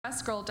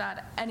best girl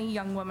dad any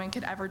young woman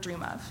could ever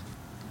dream of.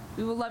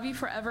 We will love you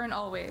forever and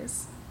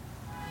always.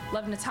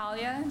 Love,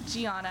 Natalia,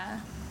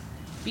 Gianna,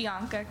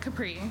 Bianca,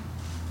 Capri,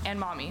 and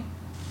Mommy.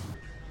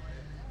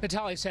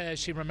 Natalia says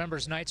she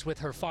remembers nights with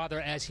her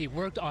father as he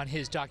worked on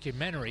his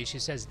documentary. She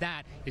says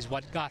that is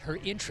what got her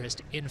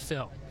interest in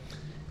film.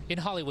 In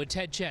Hollywood,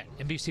 Ted Chen,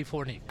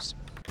 NBC4 News.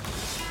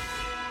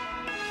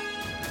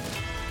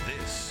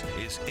 This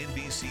is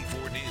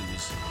NBC4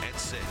 News at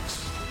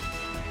 6.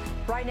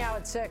 Right now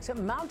at 6,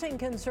 mounting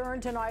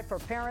concern tonight for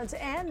parents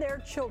and their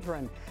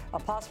children. A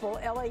possible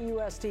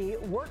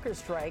LAUSD worker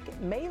strike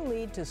may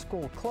lead to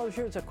school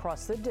closures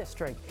across the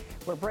district.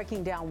 We're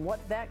breaking down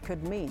what that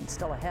could mean.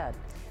 Still ahead.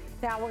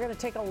 Now we're going to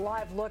take a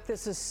live look.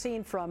 This is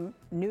seen from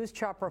News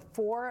Chopper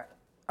 4.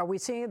 Are we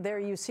seeing it? There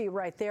you see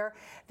right there.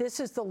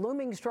 This is the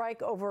looming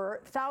strike over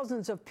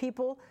thousands of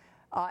people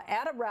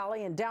at a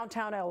rally in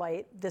downtown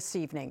LA this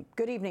evening.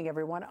 Good evening,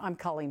 everyone. I'm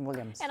Colleen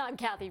Williams. And I'm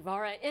Kathy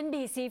Vara.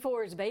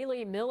 NBC4's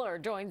Bailey Miller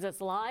joins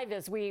us live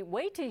as we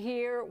wait to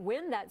hear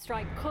when that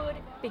strike could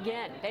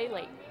begin.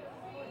 Bailey.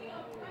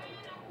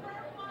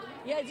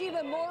 Yeah, it's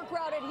even more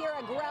crowded here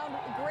at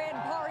Grand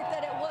Park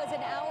than it was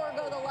an hour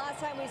ago the last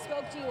time we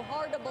spoke to you.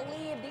 Hard to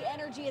believe. The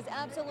energy is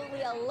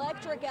absolutely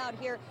electric out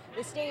here.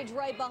 The stage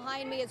right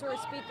behind me is where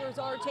speakers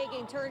are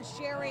taking turns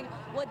sharing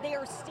what they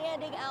are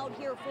standing out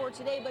here for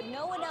today. But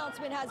no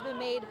announcement has been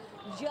made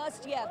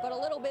just yet. But a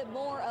little bit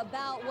more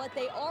about what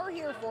they are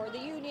here for. The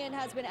union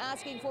has been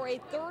asking for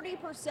a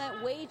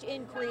 30% wage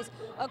increase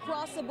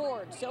across the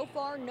board. So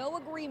far, no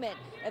agreement.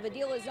 If a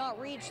deal is not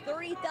reached,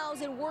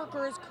 30,000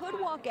 workers could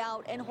walk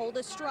out and hold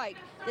a strike.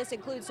 This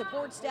includes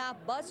support staff,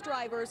 bus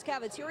drivers,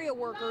 cafeteria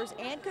workers,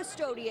 and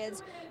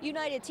custodians.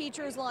 United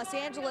Teachers Los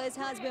Angeles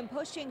has been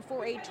pushing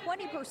for a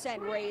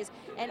 20% raise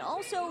and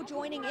also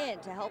joining in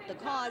to help the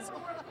cause.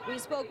 We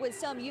spoke with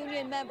some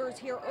union members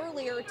here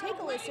earlier. Take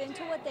a listen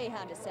to what they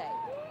had to say.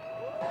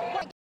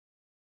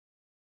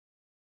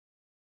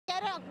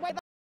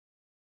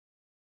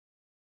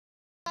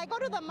 I go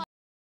to the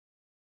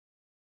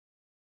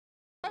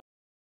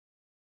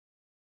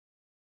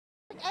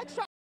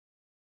extra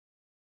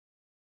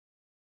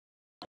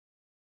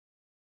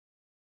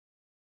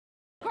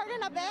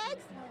carton of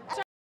eggs.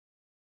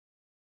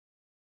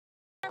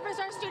 Service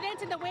our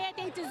students in the way that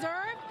they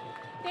deserve.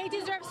 They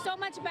deserve so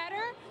much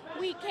better.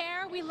 We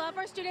care, we love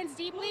our students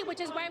deeply, which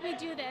is why we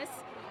do this.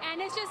 And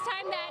it's just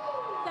time that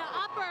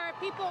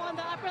the people on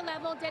the upper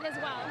level did as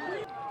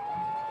well.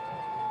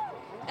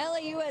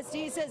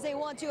 LAUSD says they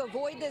want to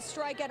avoid this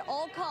strike at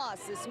all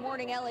costs. This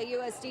morning,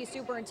 LAUSD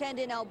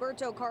Superintendent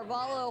Alberto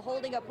Carvalho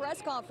holding a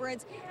press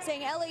conference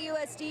saying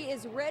LAUSD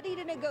is ready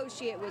to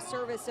negotiate with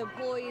Service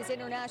Employees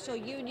International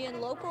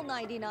Union Local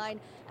 99,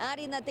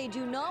 adding that they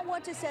do not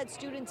want to set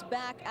students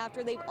back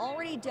after they've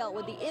already dealt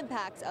with the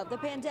impacts of the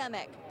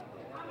pandemic.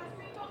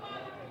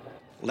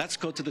 Let's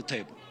go to the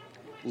table.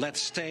 Let's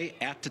stay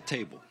at the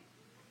table.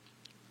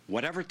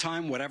 Whatever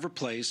time, whatever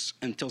place,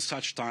 until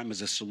such time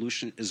as a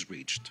solution is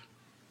reached.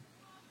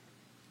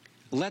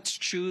 Let's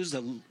choose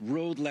the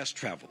road less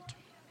traveled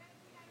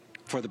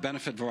for the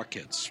benefit of our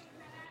kids.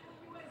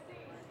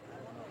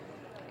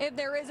 If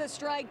there is a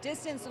strike,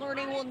 distance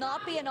learning will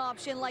not be an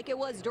option like it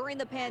was during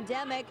the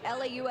pandemic.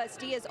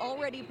 LAUSD is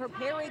already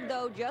preparing,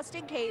 though, just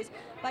in case,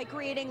 by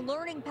creating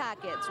learning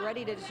packets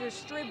ready to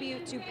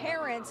distribute to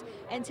parents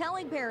and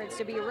telling parents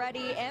to be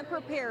ready and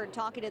prepared,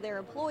 talking to their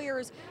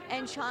employers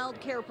and child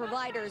care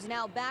providers.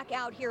 Now back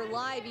out here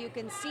live, you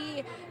can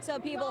see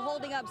some people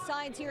holding up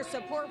signs here,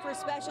 support for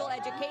special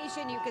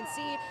education. You can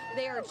see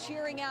they are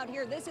cheering out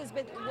here. This has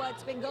been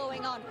what's been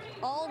going on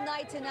all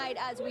night tonight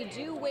as we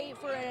do wait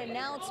for an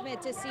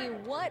announcement to see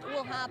what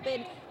will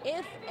happen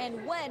if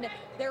and when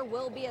there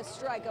will be a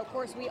strike. Of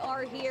course, we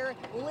are here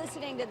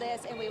listening to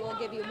this, and we will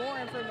give you more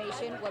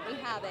information when we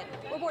have it.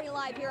 Reporting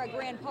live here at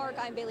Grand Park,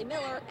 I'm Bailey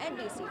Miller,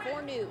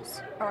 NBC4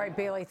 News. All right,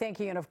 Bailey, thank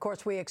you. And of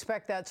course, we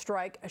expect that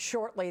strike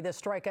shortly, the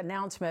strike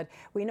announcement.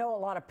 We know a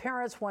lot of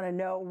parents want to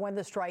know when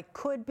the strike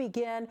could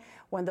begin,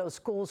 when those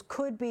schools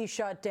could be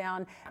shut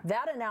down.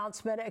 That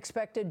announcement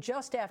expected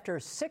just after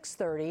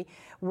 6:30.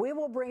 We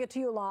will bring it to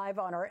you live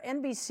on our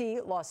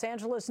NBC Los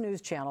Angeles News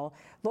Channel.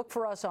 Look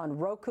for us on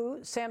Roku,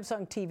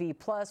 Samsung TV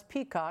Plus,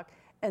 Peacock,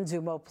 and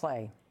Xumo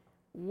Play.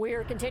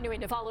 We're continuing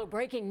to follow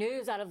breaking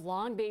news out of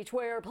Long Beach,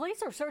 where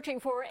police are searching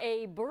for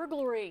a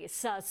burglary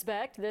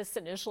suspect. This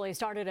initially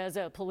started as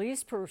a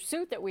police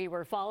pursuit that we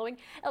were following.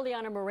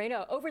 Eliana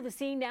Moreno over the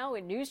scene now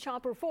in News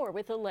Chopper 4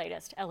 with the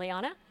latest.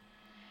 Eliana?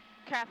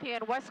 Kathy,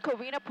 and West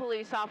Covina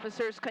police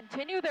officers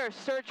continue their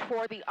search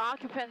for the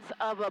occupants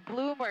of a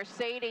blue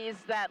Mercedes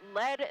that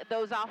led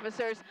those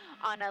officers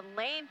on a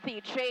lengthy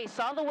chase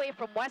all the way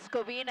from West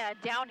Covina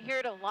down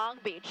here to Long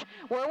Beach.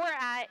 Where we're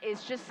at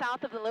is just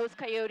south of the Los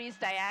Coyotes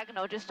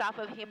diagonal, just off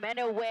of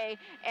Jimeno Way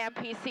and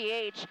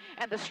PCH.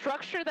 And the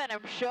structure that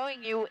I'm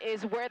showing you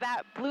is where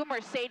that blue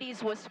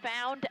Mercedes was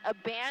found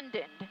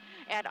abandoned.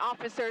 and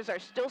officers are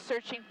still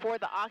searching for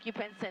the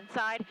occupants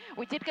inside.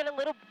 We did get a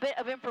little bit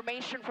of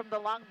information from the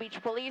Long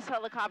Beach police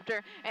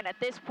helicopter, and at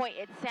this point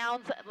it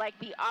sounds like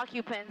the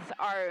occupants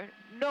are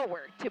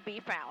nowhere to be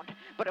found.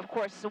 But of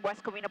course, the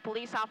West Covina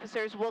police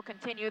officers will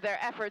continue their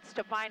efforts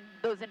to find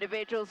those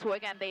individuals who,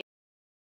 again, they